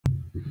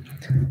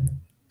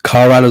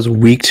Colorado's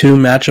Week 2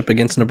 matchup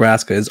against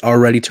Nebraska is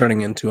already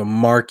turning into a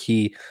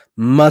marquee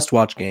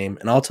must-watch game,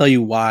 and I'll tell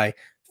you why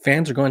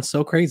fans are going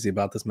so crazy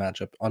about this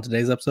matchup on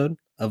today's episode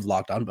of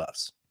Locked On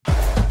Buffs.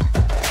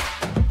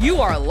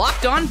 You are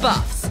Locked On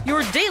Buffs,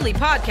 your daily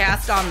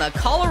podcast on the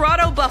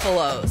Colorado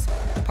Buffaloes.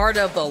 Part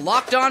of the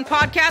Locked On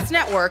Podcast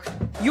Network,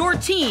 your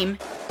team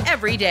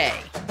every day.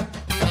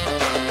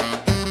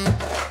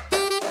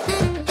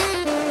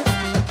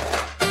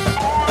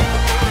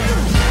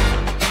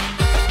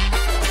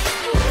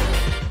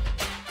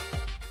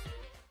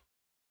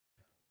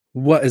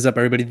 What is up,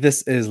 everybody?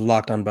 This is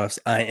Locked On Buffs.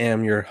 I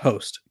am your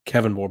host,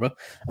 Kevin Borba.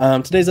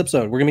 Today's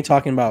episode, we're going to be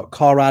talking about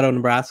Colorado,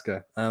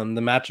 Nebraska. The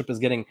matchup is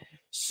getting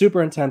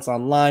super intense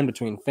online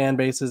between fan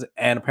bases,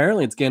 and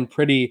apparently it's getting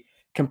pretty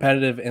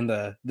competitive in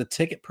the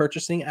ticket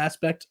purchasing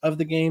aspect of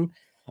the game.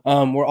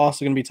 We're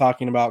also going to be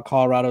talking about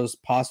Colorado's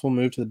possible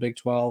move to the Big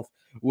 12,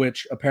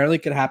 which apparently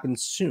could happen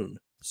soon.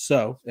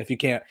 So if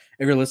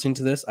you're listening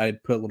to this,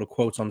 I'd put little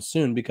quotes on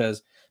soon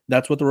because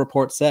that's what the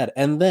report said.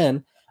 And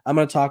then I'm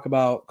going to talk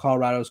about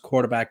Colorado's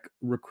quarterback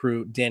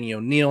recruit, Danny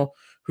O'Neal,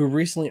 who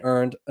recently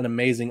earned an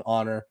amazing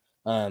honor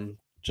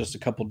just a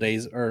couple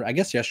days, or I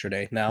guess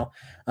yesterday now,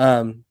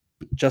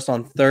 just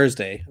on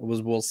Thursday,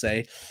 we'll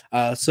say.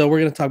 So we're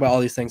going to talk about all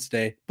these things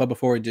today. But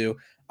before we do,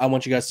 I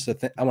want you guys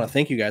to I want to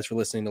thank you guys for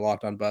listening to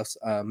Locked On Buffs,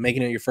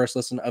 making it your first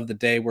listen of the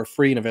day. We're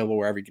free and available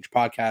wherever you get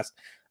your podcast.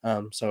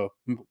 So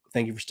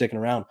thank you for sticking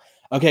around.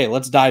 Okay,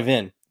 let's dive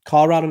in.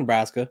 Colorado,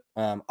 Nebraska.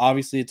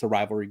 Obviously, it's a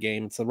rivalry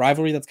game. It's a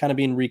rivalry that's kind of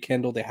being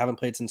rekindled. They haven't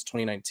played since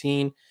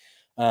 2019.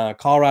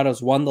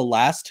 Colorado's won the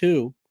last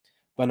two,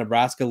 but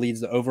Nebraska leads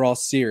the overall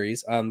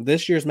series.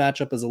 This year's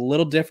matchup is a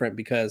little different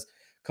because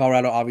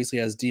Colorado obviously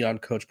has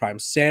Deion coach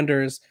Deion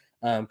Sanders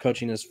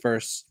coaching his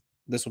first.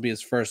 This will be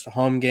his first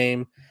home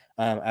game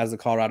as the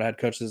Colorado head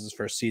coach. This is his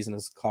first season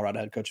as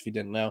Colorado head coach, if you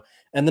didn't know.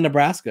 And then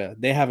Nebraska,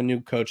 they have a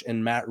new coach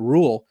in Matt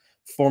Rule,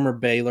 former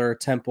Baylor,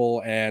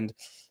 Temple, and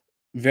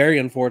very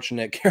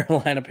unfortunate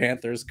Carolina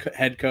Panthers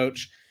head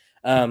coach.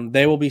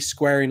 They will be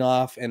squaring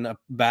off in a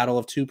battle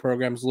of two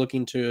programs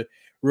looking to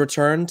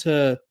return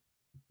to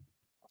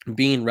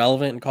being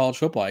relevant in college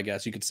football, I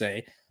guess you could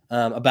say.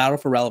 A battle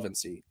for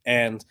relevancy.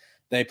 And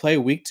they play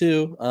week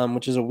 2,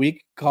 which is a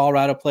week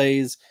Colorado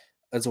plays.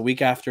 It's a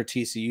week after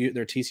TCU,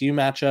 their TCU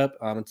matchup.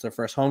 It's their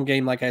first home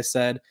game, like I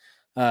said.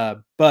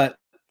 But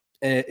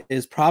it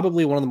is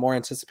probably one of the more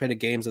anticipated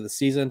games of the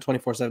season.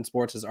 24/7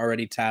 Sports has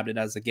already tabbed it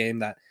as a game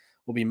that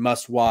will be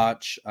must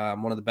watch,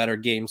 one of the better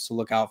games to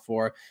look out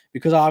for,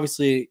 because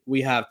obviously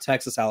we have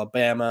Texas,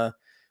 Alabama.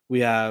 We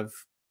have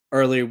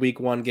earlier week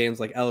 1 games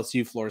like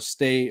LSU, Florida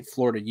State,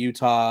 Florida,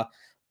 Utah.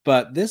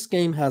 But this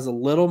game has a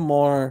little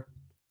more,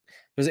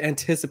 there's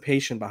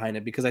anticipation behind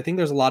it because I think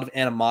there's a lot of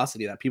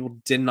animosity that people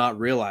did not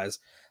realize.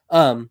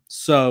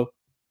 So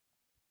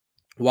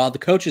while the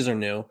coaches are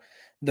new,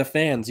 the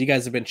fans, you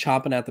guys have been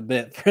chomping at the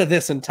bit for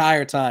this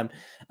entire time.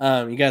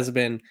 You guys have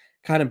been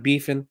kind of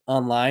beefing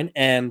online,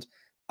 and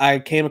I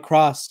came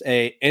across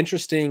a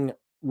interesting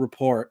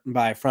report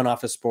by Front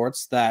Office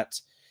Sports that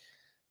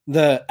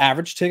the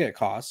average ticket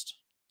cost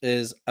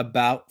is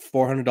about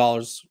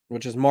 $400,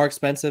 which is more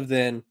expensive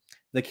than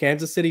the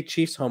Kansas City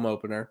Chiefs home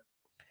opener,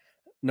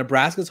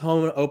 Nebraska's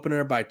home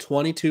opener by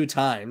 22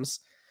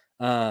 times,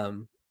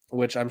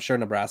 which I'm sure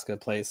Nebraska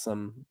plays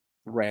some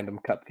random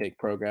cupcake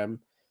program.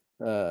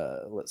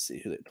 Let's see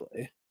who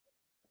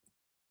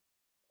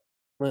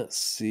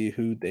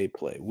they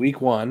play. Week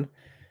 1.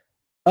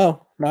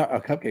 Oh, not a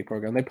cupcake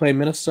program. They play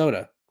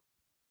Minnesota.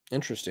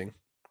 Interesting.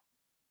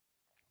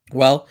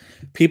 Well,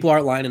 people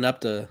aren't lining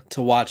up to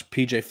watch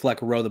PJ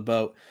Fleck row the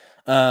boat,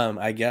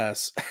 I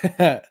guess.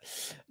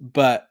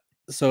 But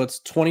so it's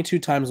 22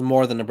 times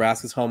more than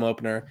Nebraska's home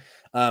opener.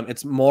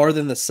 It's more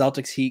than the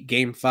Celtics Heat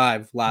Game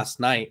 5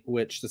 last night,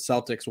 which the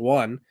Celtics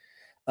won.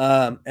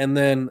 And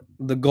then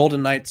the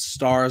Golden Knights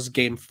Stars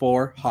Game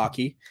 4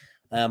 hockey,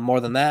 more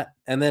than that.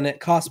 And then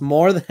it costs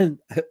more than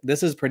 –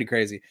 this is pretty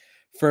crazy.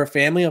 For a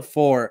family of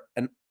 4,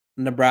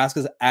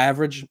 Nebraska's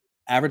average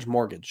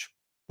mortgage,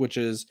 which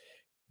is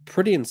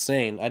pretty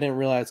insane. I didn't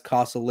realize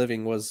cost of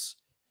living was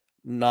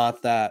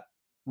not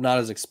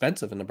as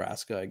expensive in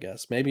Nebraska, I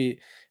guess. Maybe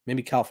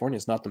California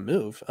is not the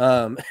move.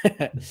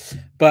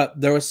 But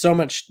there was so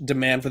much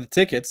demand for the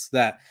tickets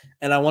that,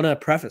 and I want to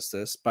preface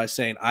this by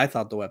saying I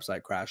thought the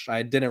website crashed.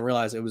 I didn't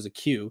realize it was a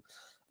queue.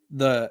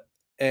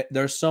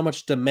 There's so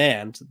much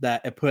demand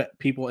that it put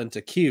people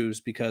into queues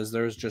because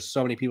there's just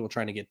so many people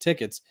trying to get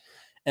tickets.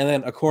 And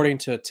then according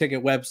to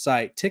ticket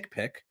website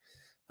TickPick,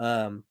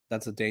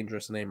 that's a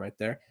dangerous name right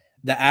there,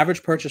 the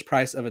average purchase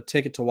price of a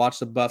ticket to watch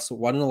the Buffs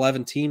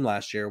 1-11 team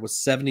last year was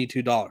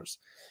 $72.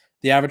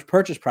 The average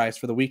purchase price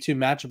for the week 2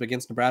 matchup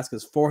against Nebraska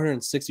is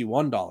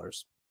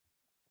 $461.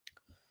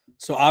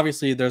 So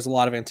obviously there's a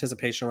lot of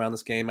anticipation around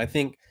this game. I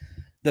think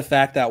the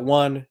fact that,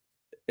 one,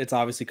 it's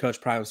obviously Coach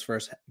Prime's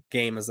first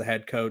game as the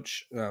head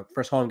coach,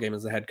 first home game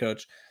as the head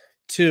coach.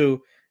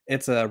 2,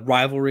 it's a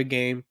rivalry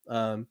game.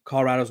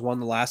 Colorado's won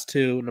the last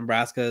 2.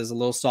 Nebraska is a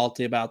little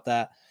salty about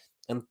that.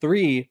 And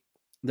 3,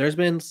 there's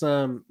been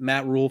some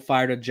Matt Rule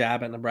fired a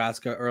jab at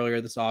Nebraska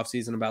earlier this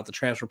offseason about the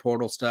transfer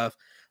portal stuff.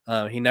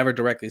 He never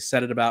directly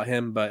said it about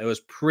him, but it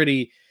was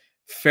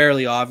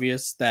fairly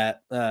obvious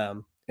that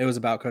it was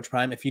about Coach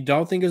Prime. If you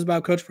don't think it was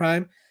about Coach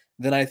Prime,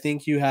 then I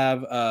think you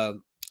have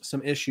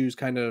some issues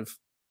kind of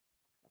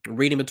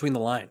reading between the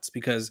lines,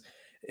 because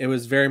it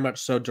was very much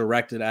so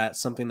directed at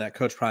something that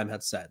Coach Prime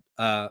had said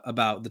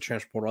about the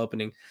transfer portal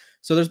opening.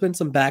 So there's been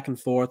some back and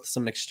forth,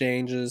 some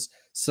exchanges,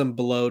 some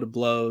blow to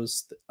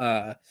blows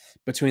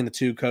between the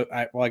two.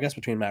 I guess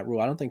between Matt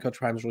Rule. I don't think Coach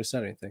Prime has really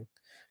said anything.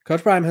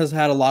 Coach Prime has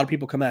had a lot of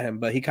people come at him,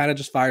 but he kind of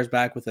just fires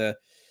back with a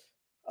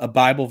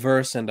Bible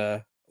verse and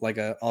a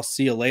 "I'll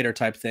see you later"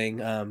 type thing.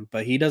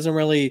 But he doesn't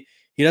really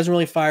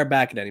fire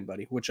back at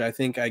anybody, which I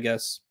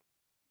guess.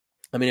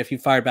 I mean, if he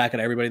fired back at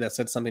everybody that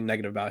said something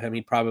negative about him,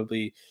 he'd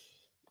probably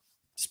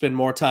spend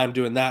more time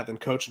doing that than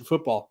coaching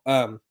football.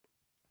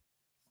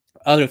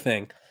 Other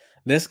thing,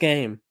 this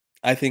game,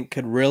 I think,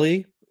 could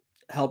really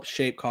help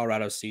shape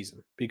Colorado's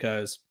season,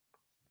 because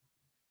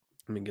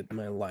let me get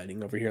my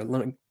lighting over here.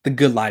 The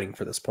good lighting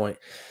for this point.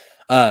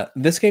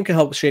 This game can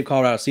help shape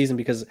Colorado's season,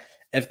 because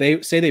if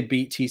they say they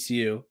beat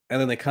TCU and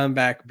then they come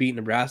back, beat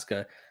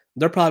Nebraska,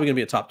 they're probably going to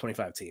be a top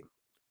 25 team.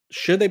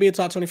 Should they be a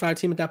top 25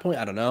 team at that point?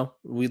 I don't know.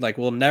 We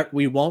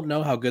won't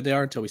know how good they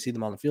are until we see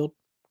them on the field,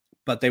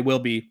 but they will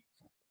be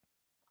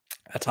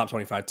a top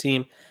 25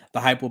 team.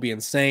 The hype will be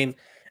insane.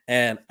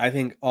 And I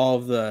think all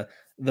of the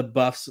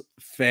Buffs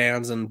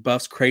fans and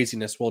Buffs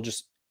craziness will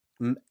just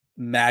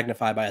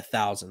magnify by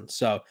 1,000.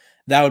 So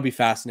that would be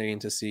fascinating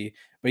to see.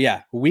 But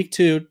yeah, week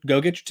 2,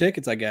 go get your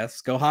tickets, I guess.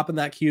 Go hop in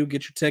that queue,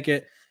 get your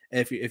ticket.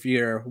 If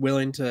you're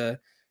willing to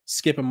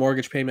skip a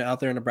mortgage payment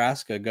out there in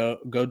Nebraska,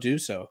 go do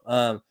so.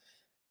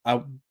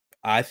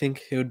 I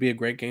think it would be a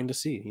great game to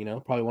see,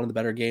 probably one of the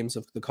better games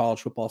of the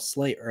college football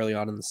slate early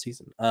on in the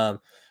season.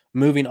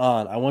 Moving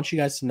on, I want you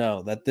guys to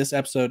know that this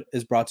episode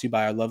is brought to you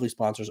by our lovely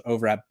sponsors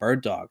over at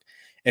Bird Dog.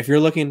 If you're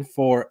looking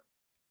for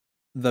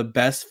the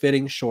best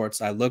fitting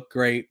shorts, I look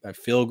great, I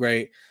feel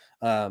great.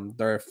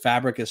 Their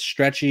fabric is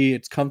stretchy,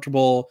 it's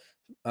comfortable,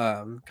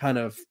 kind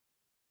of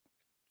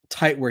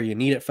tight where you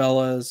need it,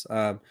 fellas.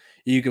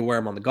 You can wear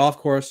them on the golf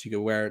course. You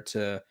can wear it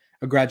to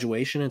a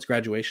graduation. It's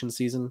graduation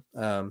season.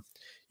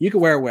 You can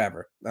wear it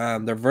wherever.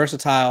 They're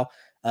versatile.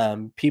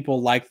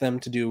 People like them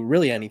to do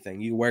really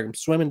anything. You wear them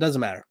swimming, doesn't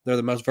matter. They're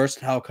the most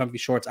versatile, comfy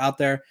shorts out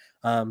there.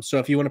 So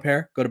if you want a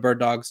pair, go to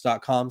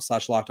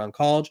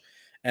birddogs.com/lockedoncollege.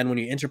 And when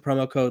you enter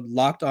promo code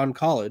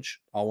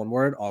LOCKEDONCOLLEGE, all one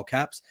word, all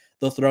caps,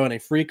 they'll throw in a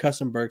free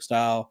custom Bird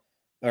Dogs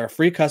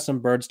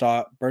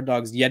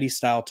Yeti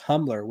style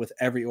tumbler with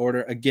every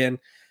order. Again,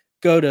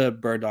 go to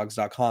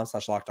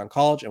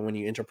birddogs.com/lockedoncollege. And when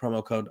you enter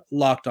promo code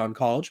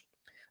LOCKEDONCOLLEGE,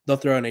 they'll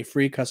throw in a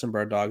free custom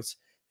Bird Dogs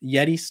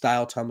Yeti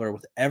style tumbler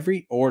with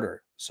every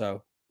order.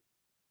 So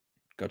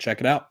go check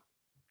it out.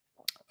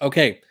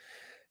 Okay.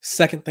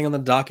 Second thing on the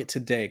docket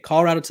today,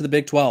 Colorado to the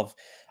Big 12.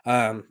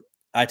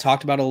 I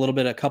talked about it a little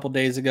bit a couple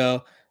days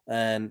ago,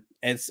 and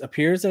it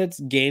appears that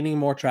it's gaining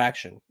more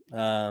traction.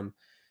 There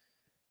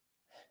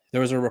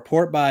was a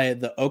report by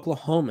the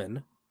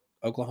Oklahoman,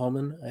 I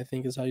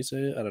think is how you say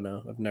it. I don't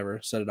know. I've never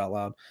said it out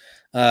loud.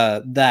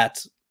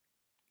 That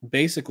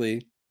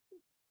basically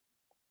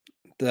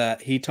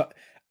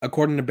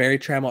according to Barry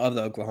Trammell of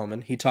the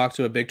Oklahoman, he talked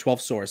to a Big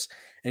 12 source,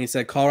 and he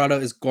said Colorado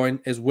is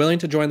willing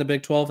to join the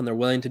Big 12, and they're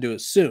willing to do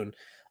it soon.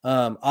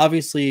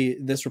 Obviously,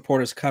 this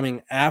report is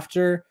coming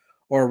after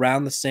or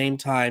around the same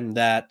time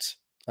that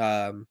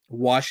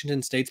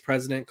Washington State's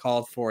president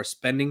called for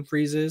spending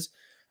freezes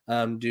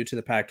due to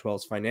the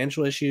Pac-12's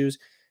financial issues.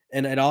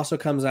 And it also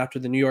comes after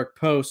the New York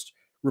Post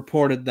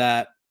reported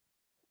that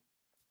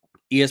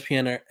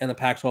ESPN and the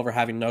Pac-12 are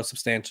having no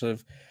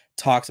substantive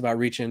talks about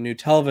reaching a new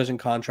television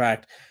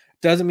contract.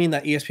 Doesn't mean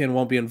that ESPN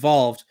won't be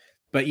involved,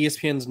 but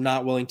ESPN's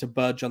not willing to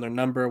budge on their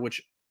number, which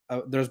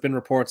there's been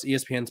reports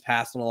ESPN's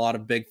passed on a lot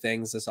of big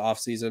things this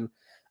offseason.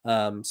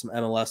 Some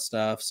MLS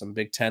stuff, some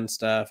Big Ten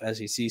stuff,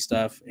 SEC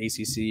stuff,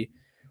 ACC,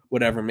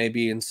 whatever it may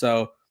be. And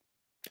so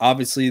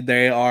obviously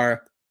they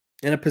are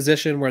in a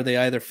position where they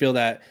either feel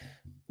that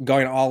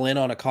going all in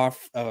on a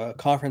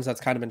conference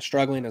that's kind of been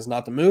struggling is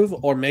not the move,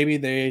 or maybe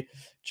they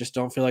just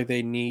don't feel like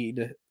they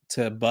need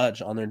to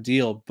budge on their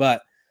deal.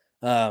 But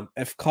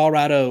if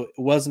Colorado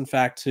was in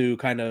fact to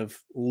kind of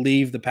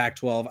leave the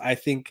Pac-12, I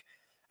think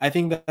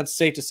that's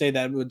safe to say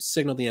that it would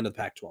signal the end of the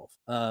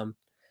Pac-12.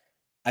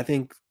 I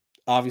think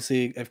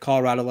obviously if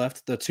Colorado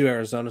left, the 2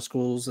 Arizona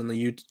schools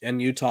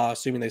and Utah,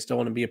 assuming they still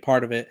want to be a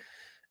part of it,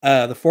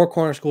 the 4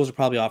 corner schools are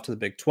probably off to the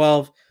Big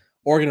 12.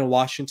 Oregon and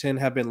Washington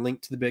have been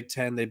linked to the Big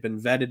 10. They've been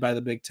vetted by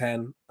the Big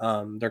 10.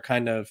 They're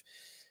kind of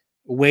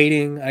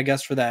waiting, I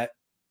guess, for that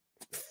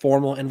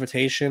formal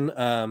invitation.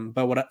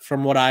 But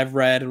from what I've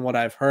read and what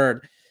I've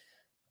heard,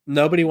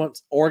 nobody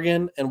wants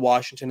Oregon and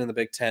Washington in the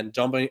Big 10.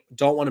 Don't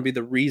want to be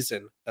the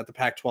reason that the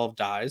Pac-12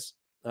 dies.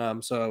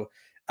 So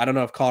I don't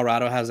know if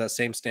Colorado has that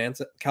same stance.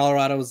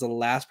 Colorado was the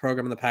last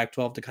program in the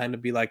Pac-12 to kind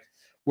of be like,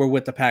 we're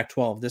with the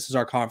Pac-12. This is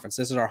our conference.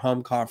 This is our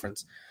home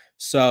conference.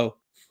 So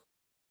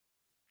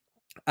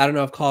I don't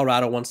know if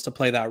Colorado wants to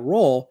play that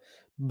role,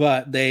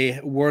 but they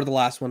were the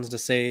last ones to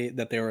say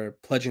that they were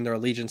pledging their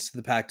allegiance to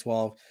the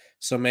Pac-12.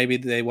 So maybe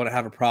they wouldn't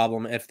have a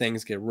problem if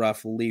things get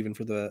rough leaving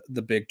for the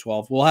Big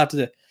 12. We'll have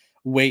to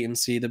wait and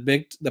see.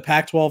 The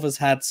Pac-12 has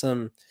had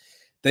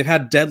they've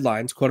had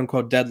deadlines, quote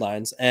unquote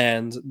deadlines,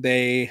 and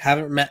they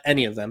haven't met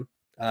any of them.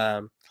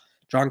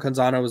 John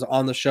Canzano was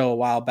on the show a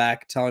while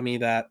back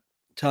telling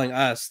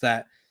us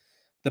that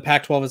the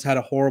Pac-12 has had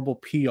a horrible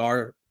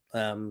PR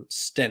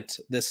stint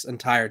this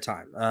entire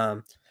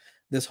time.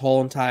 This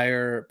whole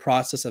entire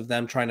process of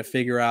them trying to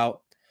figure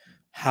out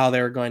how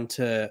they're going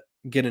to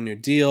get a new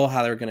deal,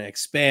 how they're going to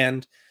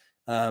expand.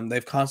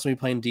 They've constantly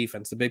playing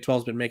defense. The Big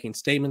 12 has been making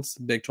statements.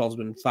 The Big 12 has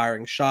been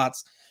firing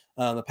shots.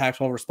 The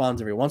Pac-12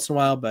 responds every once in a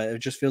while, but it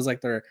just feels like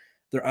they're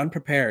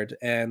unprepared.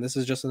 And this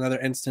is just another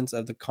instance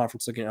of the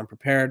conference looking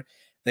unprepared.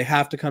 They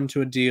have to come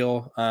to a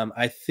deal.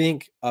 I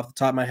think off the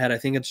top of my head, I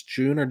think it's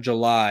June or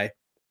July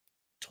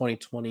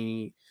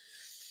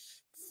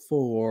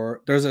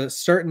 2024. There's a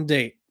certain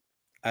date.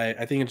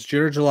 I think it's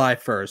June or July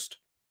 1st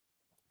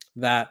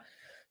that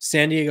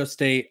San Diego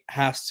State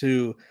has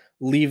to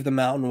leave the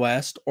Mountain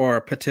West or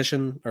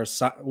petition or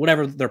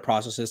whatever their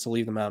process is to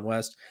leave the Mountain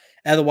West.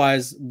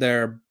 Otherwise,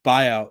 their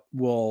buyout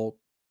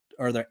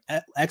or their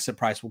exit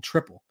price will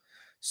triple.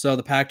 So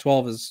the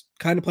Pac-12 is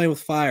kind of playing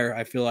with fire,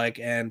 I feel like.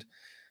 And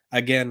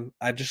again,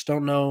 I just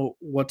don't know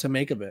what to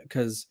make of it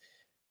because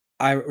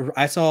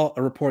I saw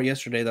a report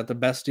yesterday that the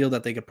best deal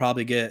that they could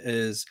probably get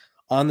is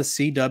on the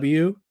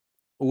CW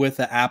with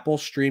the Apple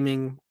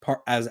streaming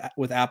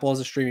with Apple as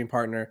a streaming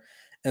partner,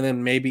 and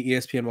then maybe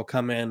ESPN will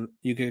come in.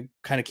 You could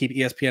kind of keep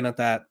ESPN at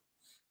that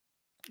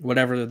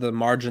whatever the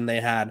margin they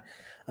had,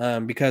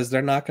 because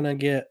they're not going to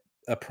get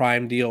a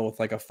prime deal with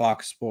like a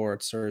Fox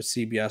Sports or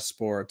CBS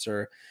Sports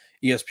or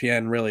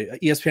ESPN. Really,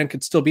 ESPN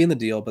could still be in the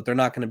deal, but they're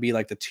not going to be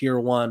like the tier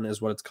one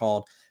is what it's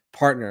called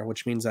partner,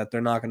 which means that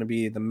they're not going to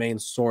be the main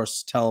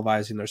source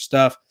televising their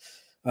stuff,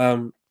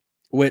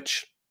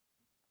 which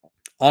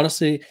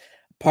honestly,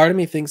 part of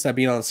me thinks that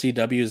being on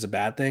CW is a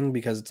bad thing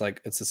because it's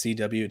like it's the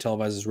CW, it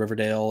televises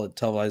Riverdale, it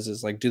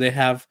televises like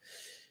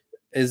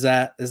is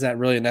that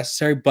really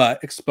necessary?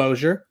 But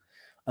exposure.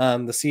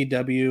 The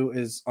CW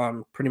is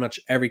on pretty much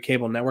every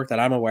cable network that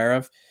I'm aware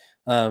of.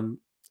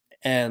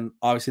 And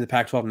obviously the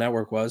Pac-12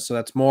 network was, so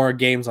that's more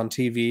games on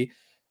TV,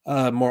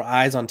 more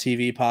eyes on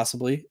TV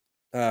possibly.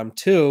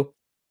 Two,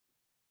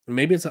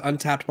 maybe it's an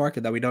untapped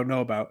market that we don't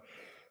know about.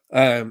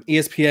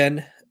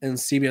 ESPN and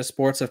CBS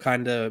Sports have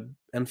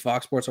and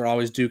Fox Sports are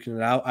always duking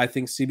it out. I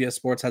think CBS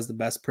Sports has the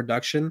best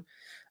production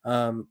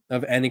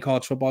of any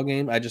college football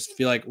game. I just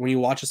feel like when you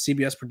watch a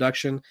CBS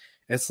production,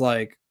 it's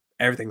like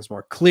everything's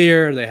more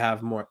clear. They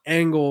have more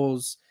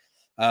angles.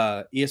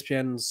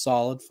 ESPN's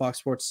solid, Fox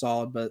Sports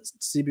solid, but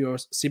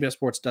CBS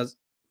Sports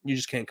you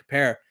just can't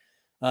compare.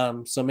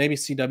 So maybe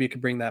CW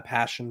could bring that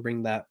passion,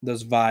 bring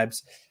those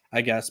vibes,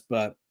 I guess.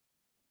 But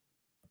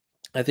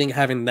I think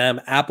having them,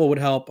 Apple would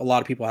help. A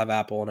lot of people have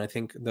Apple, and I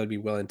think they'd be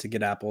willing to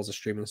get Apple as a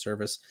streaming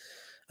service.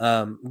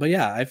 But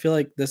yeah, I feel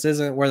like this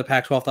isn't where the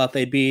Pac-12 thought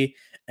they'd be.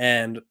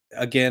 And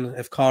again,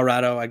 if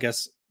Colorado, I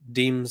guess,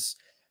 deems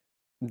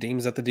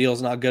that the deal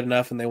is not good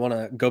enough and they want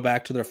to go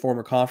back to their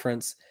former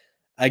conference,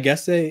 I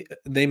guess they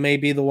may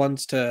be the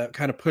ones to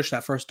kind of push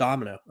that first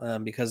domino.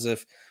 Because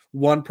if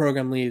one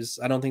program leaves,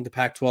 I don't think the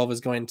Pac-12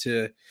 is going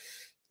to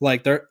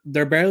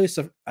they're barely.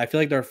 I feel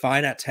like they're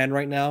fine at 10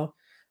 right now.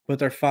 But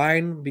they're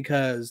fine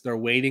because they're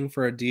waiting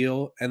for a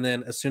deal. And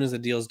then as soon as the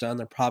deal is done,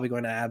 they're probably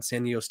going to add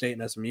San Diego State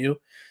and SMU.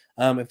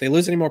 If they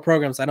lose any more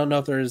programs, I don't know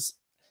if they're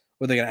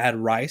going to add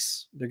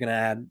Rice. They're going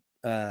to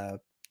add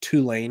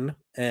Tulane,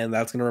 and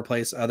that's going to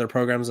replace other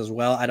programs as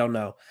well. I don't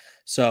know.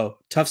 So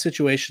tough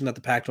situation that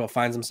the Pac-12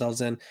 finds themselves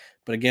in.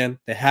 But again,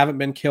 they haven't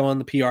been killing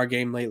the PR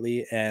game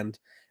lately. And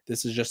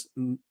this is just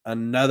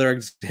another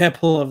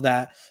example of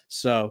that.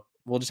 So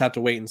we'll just have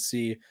to wait and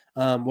see.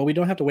 What we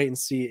don't have to wait and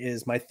see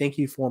is my thank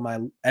you for my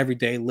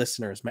everyday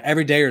listeners. My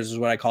everydayers is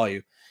what I call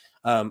you.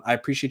 I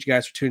appreciate you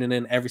guys for tuning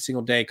in every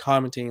single day,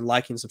 commenting,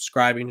 liking,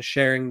 subscribing,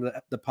 sharing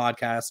the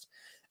podcast.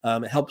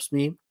 It helps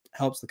me,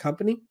 helps the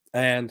company,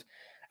 and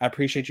I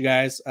appreciate you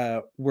guys.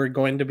 We're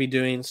going to be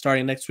doing,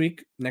 starting next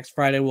week, next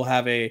Friday, we'll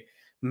have a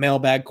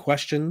mailbag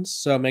questions.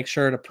 So make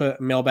sure to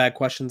put mailbag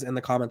questions in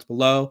the comments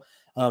below.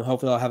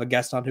 Hopefully I'll have a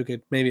guest on who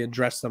could maybe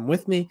address them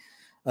with me.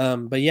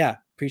 But yeah,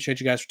 appreciate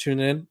you guys for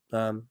tuning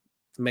in,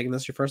 making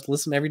this your first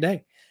listen every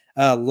day.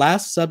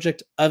 Last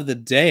subject of the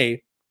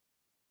day,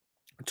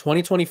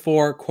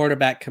 2024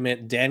 quarterback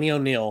commit Danny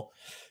O'Neal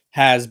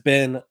has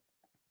been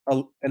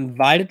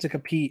invited to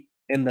compete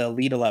in the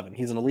Elite 11.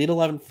 He's an Elite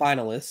 11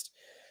 finalist,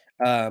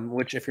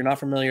 which if you're not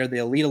familiar, the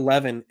Elite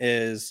 11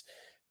 is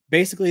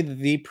basically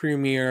the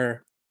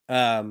premier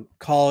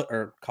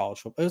college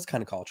football. It was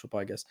kind of college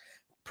football, I guess.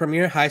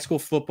 Premier high school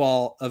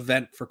football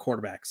event for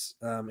quarterbacks.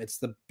 It's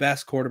the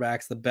best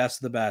quarterbacks, the best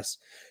of the best,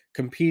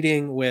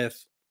 competing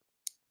with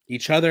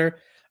each other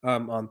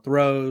on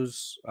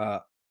throws,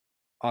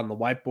 on the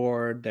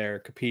whiteboard. They're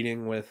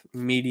competing with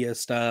media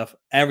stuff,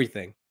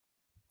 everything.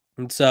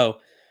 And so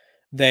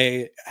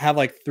they have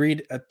like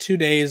 2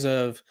 days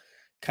of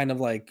kind of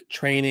like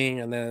training,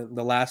 and then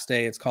the last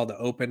day it's called the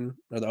open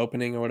or the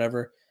opening or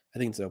whatever. I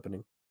think it's the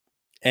opening.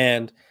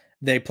 And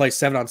they play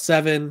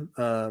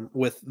 7-on-7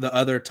 with the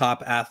other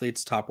top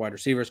athletes, top wide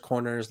receivers,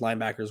 corners,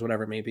 linebackers,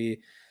 whatever it may be.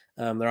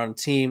 They're on a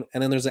team,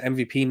 and then there's an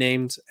MVP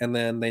named, and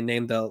then they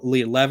named the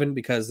Elite 11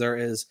 because there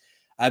is,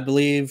 I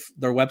believe,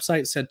 their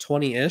website said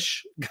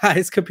 20-ish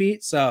guys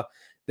compete. So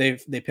they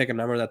pick a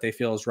number that they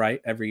feel is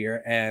right every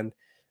year, and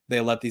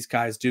they let these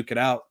guys duke it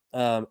out.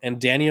 And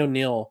Danny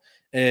O'Neal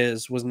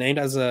was named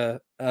as an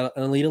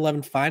Elite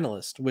 11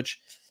 finalist, which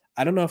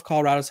I don't know if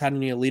Colorado's had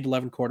any Elite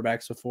 11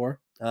 quarterbacks before,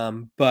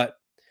 but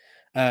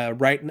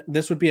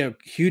this would be a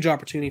huge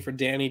opportunity for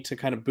Danny to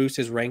kind of boost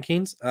his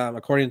rankings.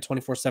 According to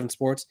 24/7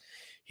 Sports,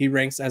 he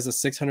ranks as the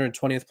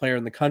 620th player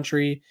in the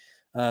country,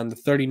 the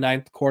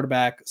 39th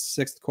quarterback,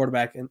 sixth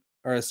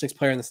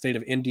player in the state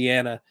of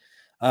Indiana.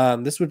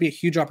 This would be a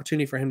huge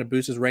opportunity for him to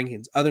boost his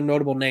rankings. Other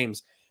notable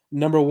names: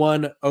 number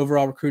 1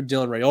 overall recruit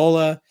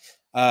Dylan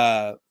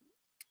Raiola,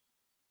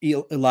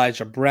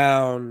 Elijah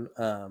Brown,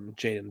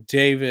 Jaden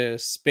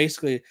Davis.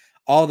 Basically,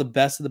 all the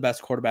best of the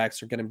best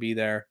quarterbacks are going to be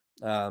there.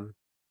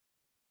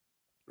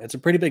 It's a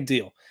pretty big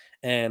deal.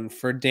 And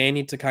for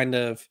Danny to kind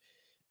of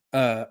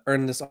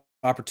earn this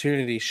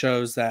opportunity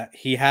shows that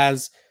he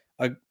has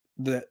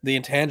the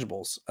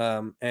intangibles.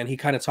 And he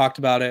kind of talked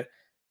about it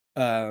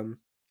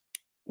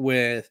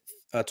with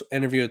an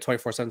interview with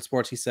 24/7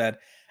 Sports. He said,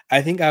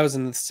 "I think I was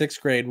in the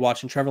 6th grade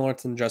watching Trevor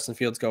Lawrence and Justin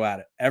Fields go at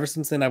it. Ever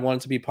since then, I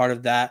wanted to be part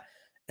of that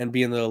and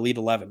be in the Elite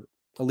 11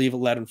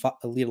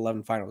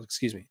 finals,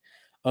 excuse me."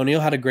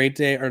 O'Neal had a great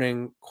day,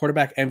 earning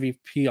quarterback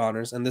MVP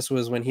honors, and this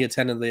was when he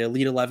attended the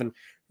Elite 11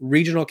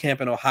 regional camp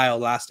in Ohio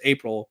last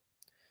April,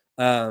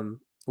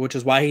 which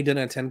is why he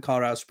didn't attend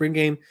Colorado's spring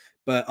game,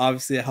 but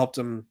obviously it helped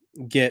him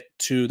get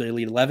to the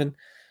Elite 11.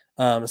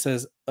 It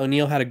says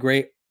O'Neal had a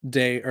great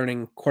day,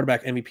 earning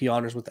quarterback MVP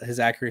honors with his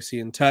accuracy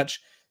and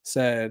touch,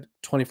 said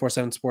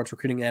 24/7 Sports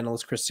recruiting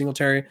analyst Chris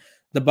Singletary.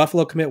 The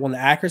Buffalo commit won the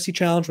accuracy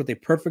challenge with a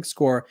perfect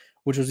score,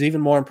 which was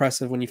even more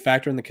impressive when you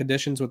factor in the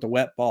conditions with the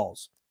wet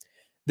balls.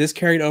 This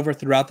carried over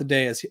throughout the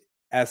day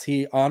as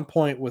he on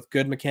point with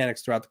good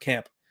mechanics throughout the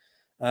camp.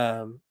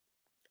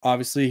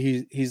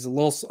 Obviously, he's a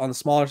little on the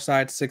smaller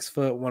side, 6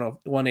 foot,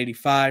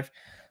 185.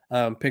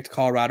 Picked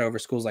Colorado over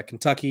schools like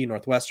Kentucky,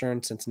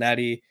 Northwestern,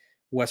 Cincinnati,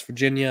 West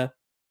Virginia.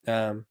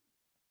 And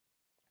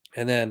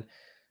then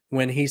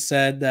when he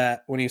said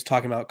that, when he was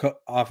talking about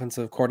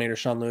offensive coordinator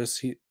Sean Lewis,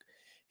 he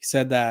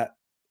said that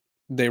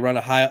they run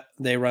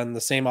the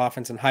same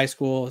offense in high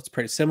school. It's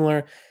pretty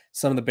similar.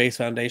 Some of the base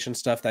foundation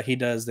stuff that he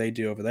does, they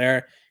do over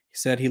there. He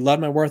said he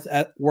loved my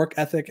work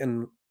ethic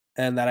and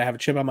that I have a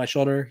chip on my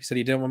shoulder. He said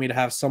he didn't want me to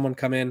have someone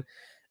come in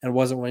and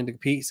wasn't willing to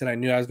compete. He said I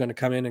knew I was going to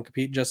come in and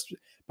compete just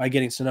by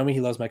getting to know me.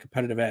 He loves my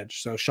competitive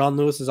edge. So Sean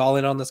Lewis is all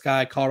in on this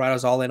guy.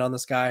 Colorado's all in on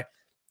this guy.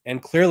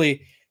 And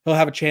clearly he'll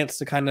have a chance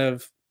to kind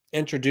of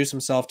introduce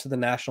himself to the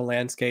national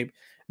landscape,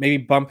 maybe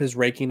bump his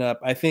ranking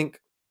up. I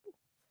think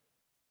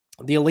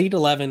the Elite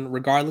 11,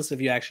 regardless if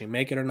you actually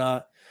make it or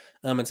not,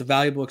 it's a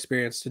valuable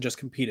experience to just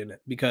compete in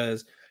it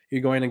because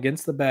you're going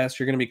against the best.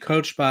 You're going to be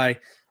coached by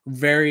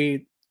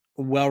very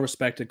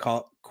well-respected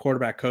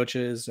quarterback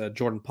coaches.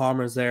 Jordan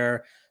Palmer's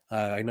there.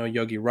 I know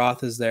Yogi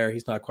Roth is there.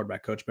 He's not a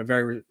quarterback coach, but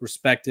very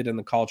respected in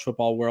the college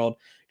football world.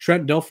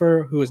 Trent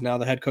Dilfer, who is now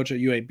the head coach at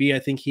UAB, I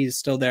think he's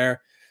still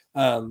there.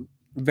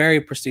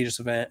 Very prestigious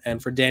event.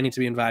 And for Danny to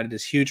be invited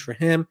is huge for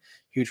him,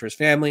 huge for his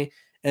family.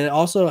 And it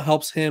also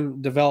helps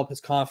him develop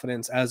his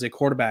confidence as a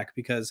quarterback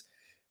because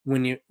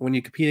when you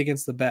compete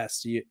against the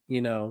best, you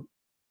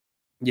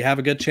have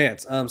a good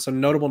chance. Some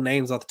notable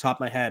names off the top of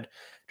my head,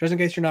 just in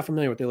case you're not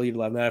familiar with the Elite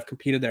 11 that have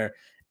competed there: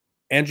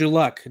 Andrew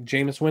Luck,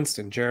 Jameis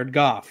Winston, Jared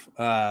Goff,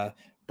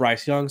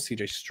 Bryce Young,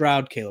 CJ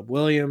Stroud, Caleb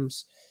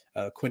Williams,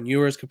 Quinn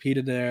Ewers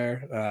competed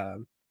there.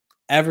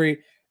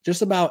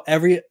 Just about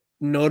every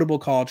notable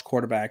college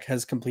quarterback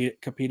has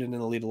competed in the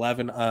Elite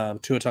 11.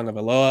 Tua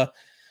Tagovailoa.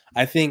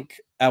 I think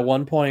at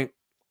one point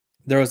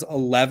there was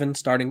 19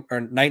 starting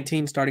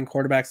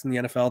quarterbacks in the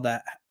NFL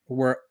that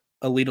were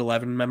Elite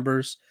 11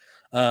 members.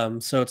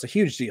 So it's a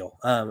huge deal.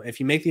 If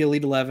you make the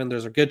Elite 11,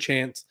 there's a good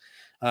chance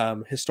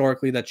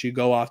historically that you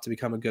go off to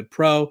become a good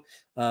pro.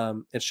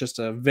 It's just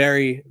a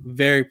very,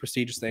 very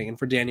prestigious thing. And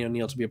for Danny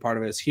O'Neal to be a part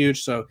of it is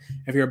huge. So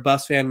if you're a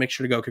Buffs fan, make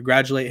sure to go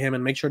congratulate him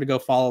and make sure to go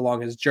follow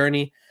along his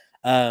journey.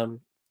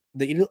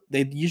 They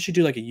usually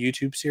do like a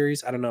YouTube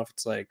series. I don't know if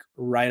it's like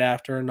right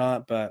after or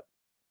not, but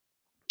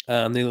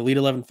the Elite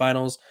 11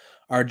 finals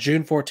are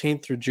June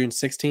 14th through June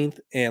 16th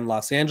in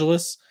Los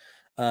Angeles.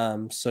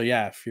 So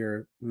yeah, if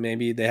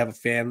maybe they have a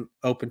fan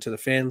open to the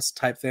fans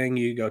type thing,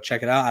 you go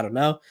check it out. I don't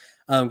know.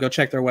 Go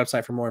check their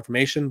website for more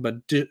information, but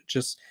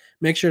just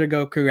make sure to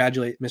go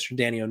congratulate Mr.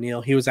 Danny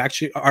O'Neal. He was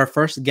actually our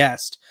first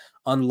guest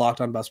on the Locked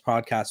On Buffs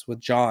podcast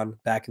with John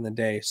back in the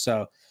day.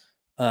 So,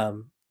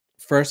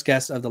 first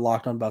guest of the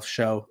Locked On Buffs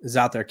show is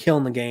out there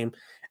killing the game.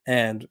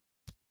 And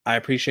I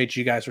appreciate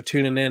you guys for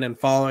tuning in and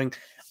following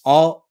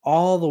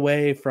all the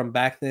way from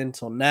back then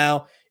till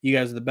now. You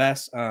guys are the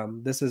best.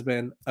 This has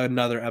been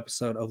another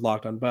episode of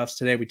Locked On Buffs.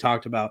 Today we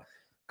talked about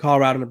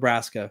Colorado,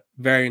 Nebraska,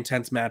 very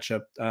intense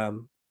matchup.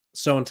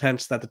 So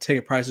intense that the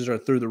ticket prices are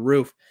through the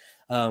roof.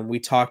 We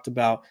talked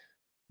about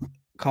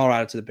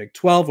Colorado to the Big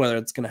 12, whether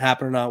it's going to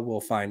happen or not,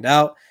 we'll find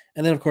out.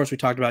 And then, of course, we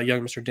talked about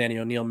young Mr. Danny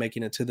O'Neil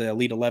making it to the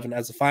Elite 11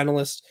 as a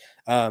finalist,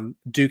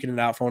 duking it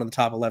out for one of the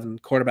top 11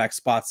 quarterback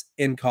spots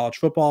in college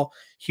football.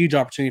 Huge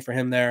opportunity for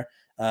him there.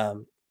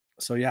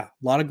 So, yeah, a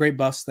lot of great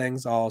Buffs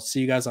things. I'll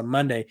see you guys on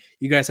Monday.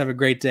 You guys have a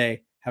great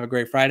day. Have a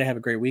great Friday. Have a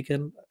great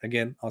weekend.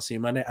 Again, I'll see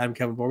you Monday. I'm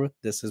Kevin Borba.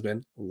 This has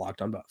been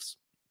Locked on Buffs.